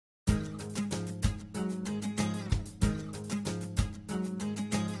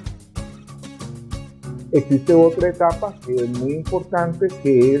Existe otra etapa que es muy importante,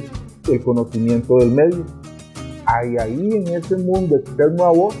 que es el conocimiento del medio. Hay ahí en ese mundo externo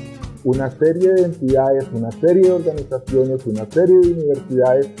a vos una serie de entidades, una serie de organizaciones, una serie de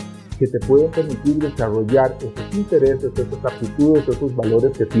universidades que te pueden permitir desarrollar esos intereses, esas aptitudes, esos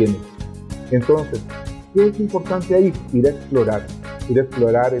valores que tienes. Entonces, ¿qué es importante ahí? Ir a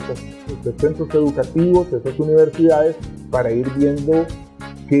explorar esos centros educativos, esas universidades, para ir viendo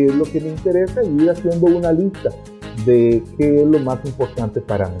qué es lo que me interesa y ir haciendo una lista de qué es lo más importante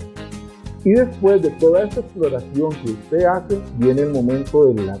para mí. Y después de toda esa exploración que usted hace, viene el momento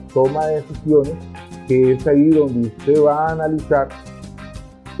de la toma de decisiones, que es ahí donde usted va a analizar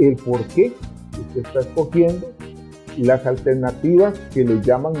el por qué usted está escogiendo, las alternativas que le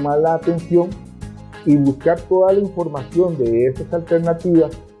llaman más la atención y buscar toda la información de esas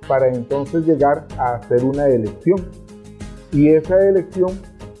alternativas para entonces llegar a hacer una elección. Y esa elección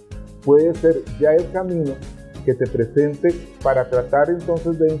puede ser ya el camino que te presente para tratar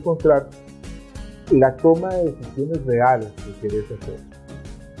entonces de encontrar la toma de decisiones reales que querés hacer.